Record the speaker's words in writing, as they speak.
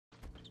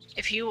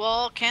If you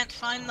all can't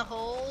find the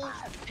hole,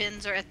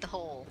 pins are at the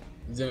hole.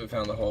 You haven't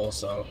found the hole,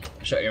 so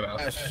shut your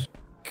mouth.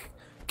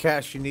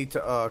 Cash, you need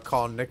to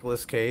call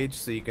Nicolas Cage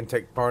so you can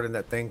take part in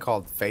that thing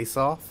called Face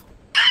Off.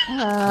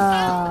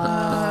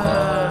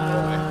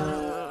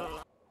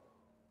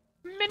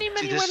 Many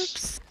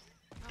wimps.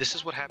 This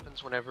is what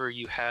happens whenever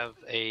you have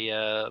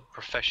a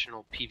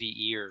professional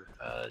PvEer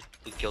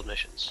with guild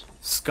missions.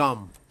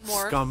 Scum.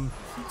 More.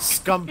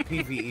 Scum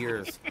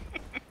PvEers.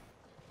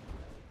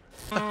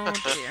 Oh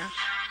dear.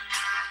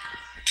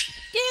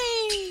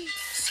 Yay!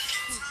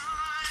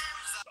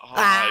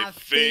 I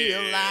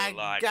feel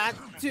like got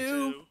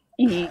to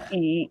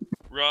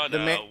run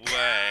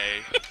away.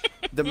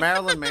 The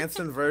Marilyn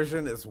Manson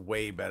version is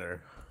way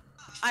better.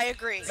 I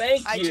agree.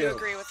 Thank I you. do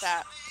agree with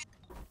that.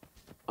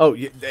 Oh,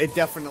 yeah, it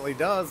definitely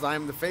does.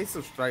 I'm the face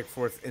of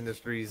Strikeforce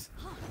Industries.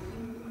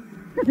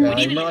 You're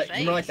need a new more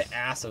face. like the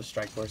ass of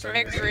Strikeforce. I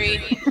agree.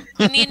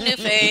 We need a new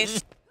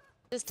face.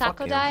 Does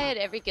Taco Fuck die at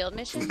every guild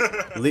mission?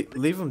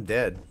 Leave him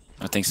dead.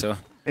 I think so.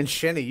 And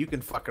Shenny, you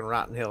can fucking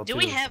rot in hell Do too.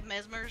 we have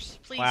mesmers?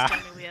 Please Wow. tell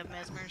me we have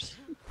mesmers.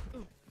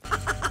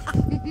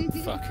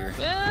 Fuck her.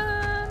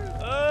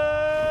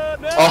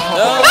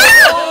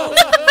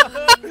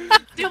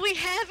 Do we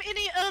have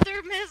any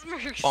other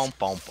mesmers? Bom,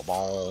 bom,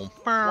 bom,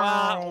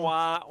 Wah,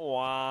 wah,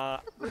 wah.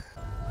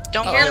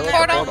 Don't Oh, get yeah, there.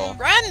 portal.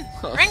 Run!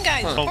 Run,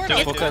 guys! Don't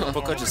Portal. do it.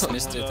 Poca just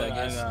missed it, I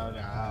guess.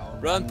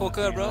 Run,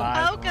 Poca, bro.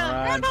 Poca,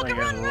 run, Poca, for your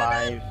run, run,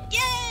 life.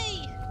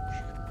 Yay!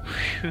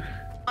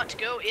 Want to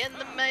go in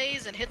the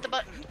maze and hit the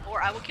button,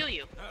 or I will kill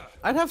you.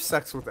 I'd have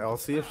sex with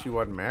Elsie if she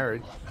wasn't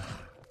married.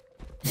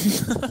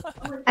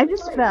 I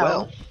just fell.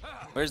 Well,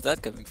 Where's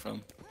that coming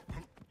from?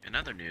 In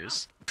other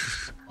news,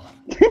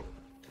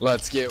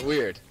 Let's get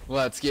weird.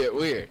 Let's get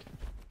weird.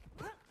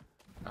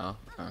 Oh,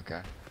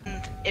 okay.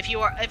 And if you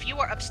are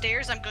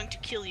upstairs, I'm going to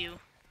kill you.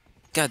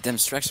 Goddamn,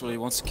 Strax really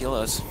wants to kill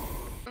us.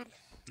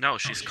 no,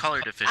 she's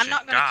color deficient. I'm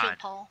not going to kill God,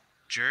 Paul.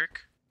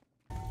 jerk.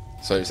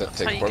 So you said how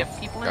take you portal? get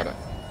people Got in. it.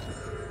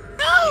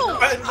 No!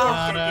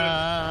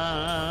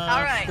 Ta-da!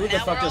 All right, Who the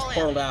now fuck we're just all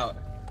portaled in. out?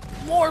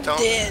 Morb Don't-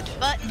 did.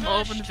 Button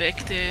Morb push. and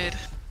Vic did.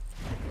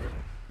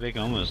 Vic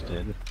almost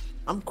did.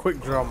 I'm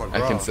quick draw I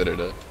McGraw. considered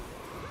it.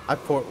 I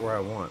port where I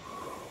want.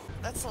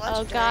 That's Oh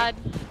legendary. god,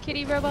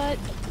 kitty robot.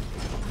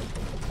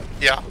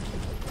 yeah.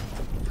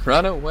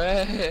 Run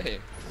away!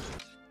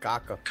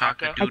 Gaka.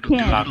 Cock a I doodle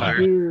can't doodler.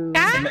 do.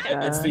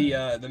 It's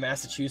the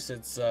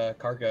Massachusetts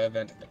Karka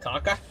event. The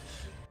Kaka?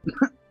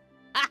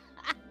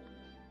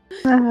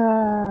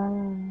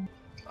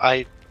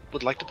 I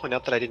would like to point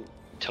out that I didn't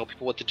tell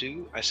people what to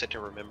do. I said to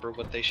remember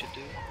what they should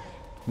do.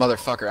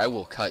 Motherfucker, I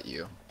will cut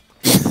you.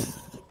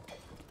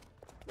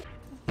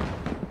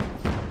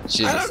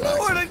 She I just don't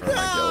know likes where it to for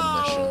my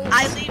guild go! mission.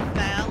 I leave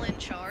Val in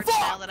charge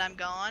now that I'm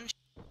gone.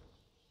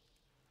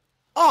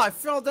 Oh, I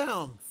fell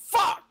down.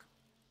 Fuck!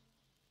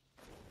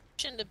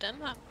 Shouldn't have done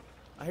that.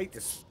 I hate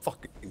this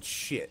fucking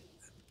shit.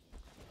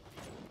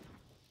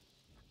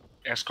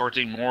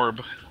 Escorting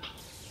Morb.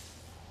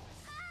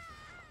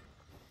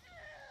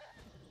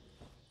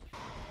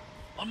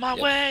 On my Yep.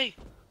 way.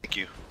 Thank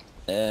you.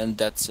 And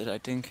that's it, I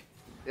think.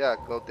 Yeah,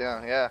 go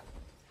down, yeah.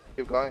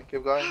 Keep going,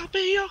 keep going. I'll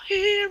be your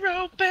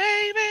hero,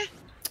 baby.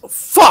 Oh,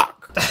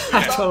 fuck!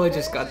 I totally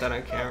just got that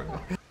on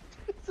camera.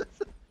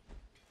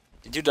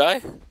 Did you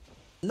die?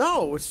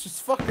 No, it's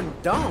just fucking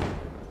dumb.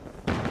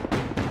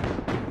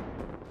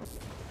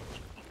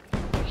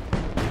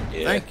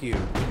 Yeah. Thank you.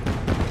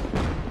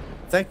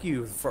 Thank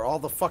you for all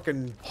the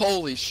fucking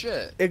Holy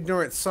shit!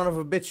 ignorant son of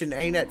a bitch and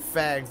ain't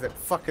fags that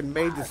fucking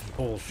made this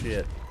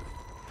bullshit.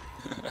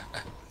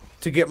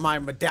 To get my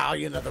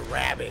medallion of the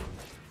rabbit.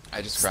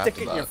 I just Stick crafted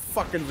it in your that.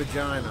 fucking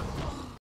vagina.